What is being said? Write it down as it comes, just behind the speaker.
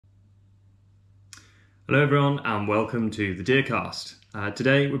Hello everyone and welcome to the Deercast.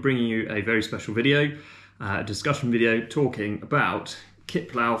 Today we're bringing you a very special video, a discussion video talking about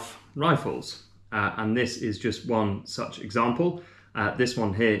Kipplauf rifles. And this is just one such example. This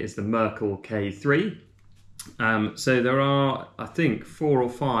one here is the Merkel K3. So there are, I think, 4 or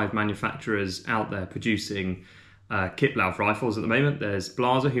 5 manufacturers out there producing Kipplauf rifles at the moment. There's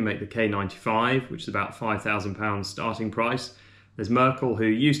Blaser, who make the K95, which is about £5,000 starting price. There's Merkel, who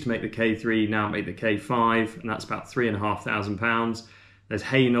used to make the K3, now make the K5, and that's about £3,500. There's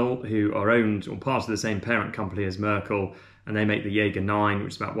Haenel, who are owned or part of the same parent company as Merkel, and they make the Jaeger 9,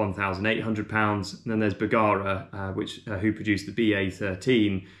 which is about £1,800. And then there's Bergara, who produced the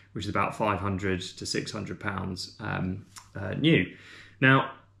BA13, which is about £500 to £600 new.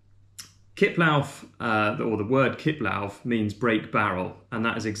 Now, Kipplauf, or the word Kipplauf, means break barrel, and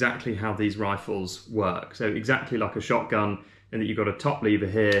that is exactly how these rifles work. So exactly like a shotgun, in that you've got a top lever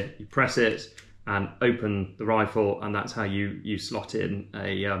here, you press it and open the rifle, and that's how you slot in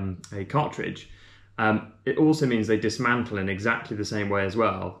a cartridge. It also means they dismantle in exactly the same way as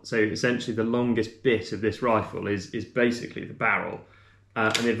well. So essentially the longest bit of this rifle is basically the barrel.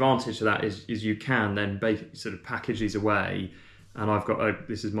 And the advantage to that is you can then basically sort of package these away. And I've got,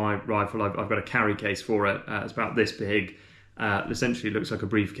 this is my rifle, I've got a carry case for it. It's about this big. Essentially looks like a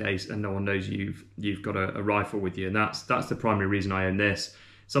briefcase, and no one knows you've got a rifle with you, and that's the primary reason I own this.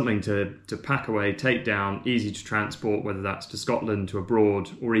 Something to pack away, take down, easy to transport, whether that's to Scotland, to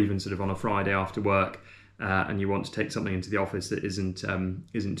abroad, or even sort of on a Friday after work, and you want to take something into the office that isn't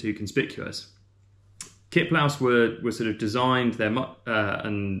too conspicuous. Kipplaufs were sort of designed,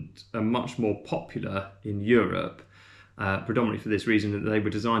 and are much more popular in Europe, predominantly for this reason, that they were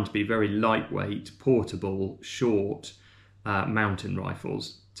designed to be very lightweight, portable, short, mountain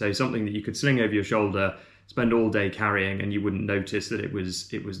rifles. So something that you could sling over your shoulder, spend all day carrying, and you wouldn't notice that it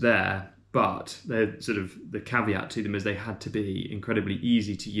was there. But they're sort of, the caveat to them is they had to be incredibly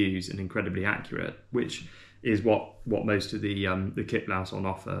easy to use and incredibly accurate, which is what most of the Kipplaufs on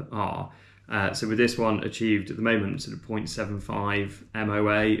offer are. So with this one achieved at the moment sort of 0.75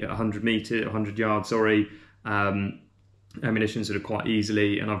 MOA at 100 yards, sorry. Ammunition sort of quite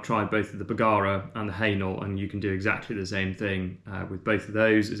easily, and I've tried both of the Bergara and the Haenel, and you can do exactly the same thing with both of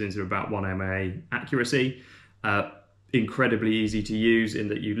those, as in sort of about 1 MOA accuracy. Incredibly easy to use in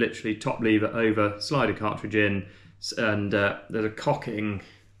that you literally top lever over, slide a cartridge in, and there's a cocking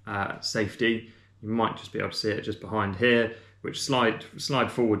safety. You might just be able to see it just behind here, which slide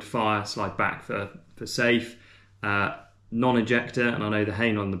forward to fire, slide back for safe. Non-ejector, and I know the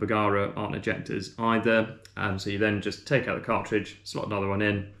Haenel and the Bergara aren't ejectors either. So you then just take out the cartridge, slot another one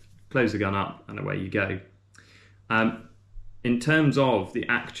in, close the gun up, and away you go. In terms of the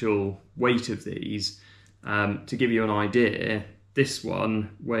actual weight of these, to give you an idea, this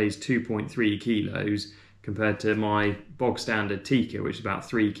one weighs 2.3 kilos compared to my bog standard Tikka, which is about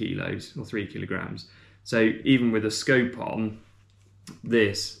 3 kilos or 3 kilograms. So even with a scope on,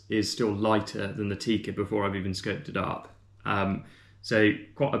 this is still lighter than the Tikka before I've even scoped it up. So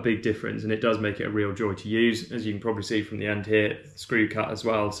quite a big difference, and it does make it a real joy to use, as you can probably see from the end here, screw cut as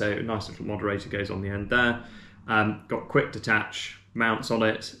well, so a nice little moderator goes on the end there. Got quick detach mounts on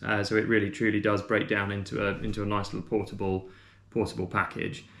it, so it really truly does break down into a nice little portable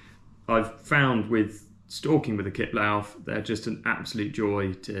package. I've found with stalking with a Kipplauf, they're just an absolute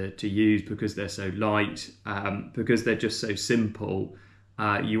joy to use because they're so light, because they're just so simple.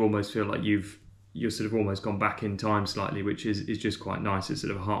 You almost feel like you're sort of almost gone back in time slightly, which is just quite nice. It's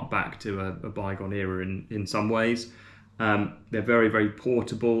sort of a hark back to a bygone era in some ways. They're very, very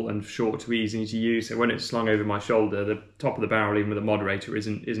portable and short to easy to use. So when it's slung over my shoulder, the top of the barrel, even with a moderator,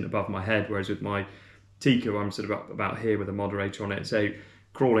 isn't above my head. Whereas with my Tikka, I'm sort of up about here with a moderator on it. So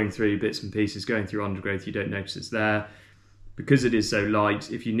crawling through bits and pieces, going through undergrowth, you don't notice it's there. Because it is so light,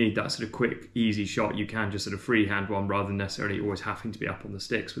 if you need that sort of quick, easy shot, you can just sort of freehand one rather than necessarily always having to be up on the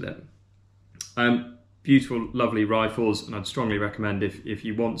sticks with it. Beautiful, lovely rifles, and I'd strongly recommend if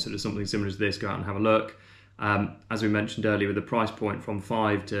you want sort of something similar to this, go out and have a look. As we mentioned earlier, with the price point from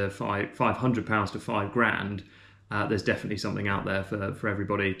 £500 to £5 grand, there's definitely something out there for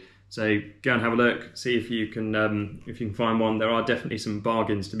everybody. So go and have a look, see if you can find one. There are definitely some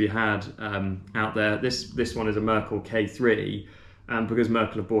bargains to be had out there. This one is a Merkel K3, because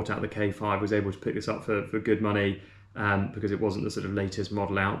Merkel have bought out the K5, I was able to pick this up for good money because it wasn't the sort of latest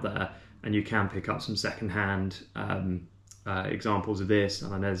model out there. And you can pick up some second-hand examples of this,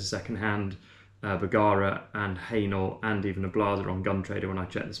 and I know there's a second-hand Bergara and Haenel and even a Blaser on Gun Trader when I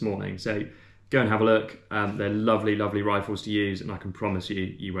checked this morning. So go and have a look. They're lovely, lovely rifles to use, and I can promise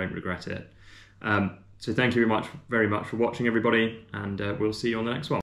you won't regret it. So thank you very much for watching, everybody, and we'll see you on the next one.